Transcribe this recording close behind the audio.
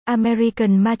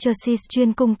American Mattresses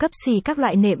chuyên cung cấp xỉ các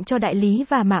loại nệm cho đại lý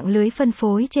và mạng lưới phân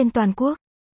phối trên toàn quốc.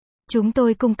 Chúng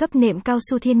tôi cung cấp nệm cao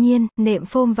su thiên nhiên, nệm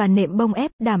phôm và nệm bông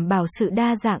ép, đảm bảo sự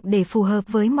đa dạng để phù hợp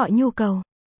với mọi nhu cầu.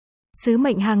 Sứ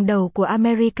mệnh hàng đầu của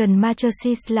American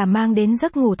Mattresses là mang đến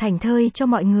giấc ngủ thảnh thơi cho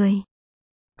mọi người.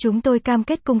 Chúng tôi cam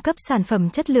kết cung cấp sản phẩm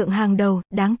chất lượng hàng đầu,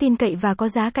 đáng tin cậy và có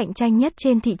giá cạnh tranh nhất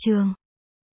trên thị trường.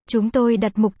 Chúng tôi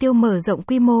đặt mục tiêu mở rộng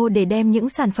quy mô để đem những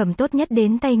sản phẩm tốt nhất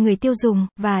đến tay người tiêu dùng,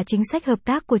 và chính sách hợp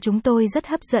tác của chúng tôi rất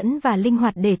hấp dẫn và linh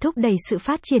hoạt để thúc đẩy sự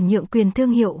phát triển nhượng quyền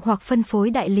thương hiệu hoặc phân phối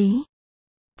đại lý.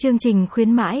 Chương trình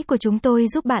khuyến mãi của chúng tôi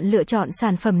giúp bạn lựa chọn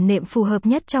sản phẩm nệm phù hợp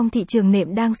nhất trong thị trường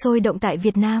nệm đang sôi động tại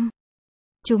Việt Nam.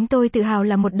 Chúng tôi tự hào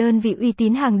là một đơn vị uy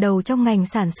tín hàng đầu trong ngành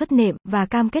sản xuất nệm, và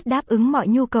cam kết đáp ứng mọi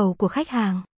nhu cầu của khách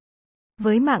hàng.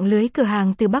 Với mạng lưới cửa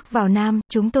hàng từ Bắc vào Nam,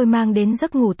 chúng tôi mang đến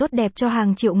giấc ngủ tốt đẹp cho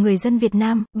hàng triệu người dân Việt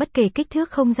Nam, bất kể kích thước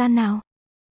không gian nào.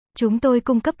 Chúng tôi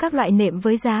cung cấp các loại nệm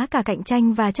với giá cả cạnh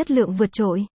tranh và chất lượng vượt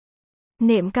trội.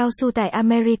 Nệm cao su tại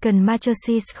American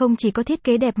Mattresses không chỉ có thiết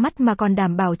kế đẹp mắt mà còn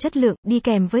đảm bảo chất lượng, đi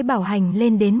kèm với bảo hành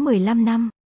lên đến 15 năm.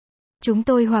 Chúng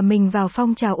tôi hòa mình vào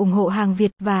phong trào ủng hộ hàng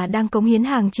Việt và đang cống hiến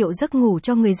hàng triệu giấc ngủ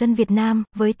cho người dân Việt Nam,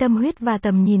 với tâm huyết và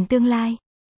tầm nhìn tương lai.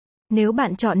 Nếu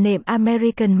bạn chọn nệm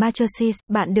American Mattresses,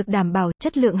 bạn được đảm bảo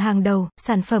chất lượng hàng đầu.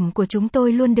 Sản phẩm của chúng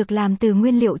tôi luôn được làm từ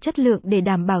nguyên liệu chất lượng để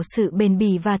đảm bảo sự bền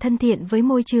bỉ và thân thiện với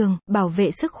môi trường, bảo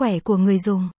vệ sức khỏe của người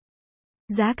dùng.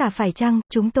 Giá cả phải chăng,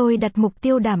 chúng tôi đặt mục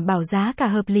tiêu đảm bảo giá cả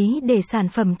hợp lý để sản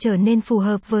phẩm trở nên phù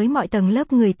hợp với mọi tầng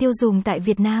lớp người tiêu dùng tại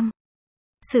Việt Nam.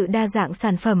 Sự đa dạng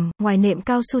sản phẩm, ngoài nệm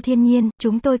cao su thiên nhiên,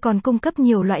 chúng tôi còn cung cấp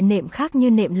nhiều loại nệm khác như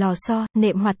nệm lò xo,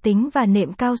 nệm hoạt tính và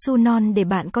nệm cao su non để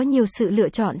bạn có nhiều sự lựa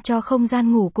chọn cho không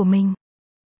gian ngủ của mình.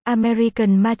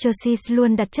 American Mattresses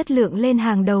luôn đặt chất lượng lên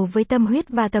hàng đầu với tâm huyết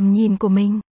và tầm nhìn của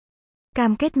mình.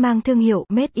 Cam kết mang thương hiệu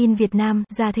Made in Việt Nam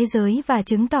ra thế giới và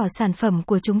chứng tỏ sản phẩm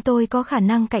của chúng tôi có khả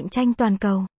năng cạnh tranh toàn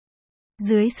cầu.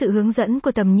 Dưới sự hướng dẫn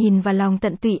của tầm nhìn và lòng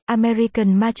tận tụy,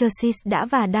 American Mattresses đã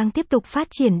và đang tiếp tục phát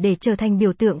triển để trở thành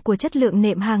biểu tượng của chất lượng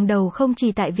nệm hàng đầu không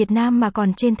chỉ tại Việt Nam mà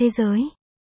còn trên thế giới.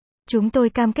 Chúng tôi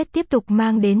cam kết tiếp tục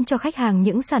mang đến cho khách hàng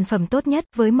những sản phẩm tốt nhất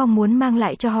với mong muốn mang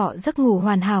lại cho họ giấc ngủ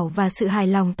hoàn hảo và sự hài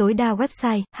lòng tối đa.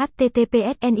 Website: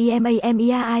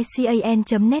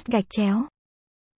 https://nemaican.net/.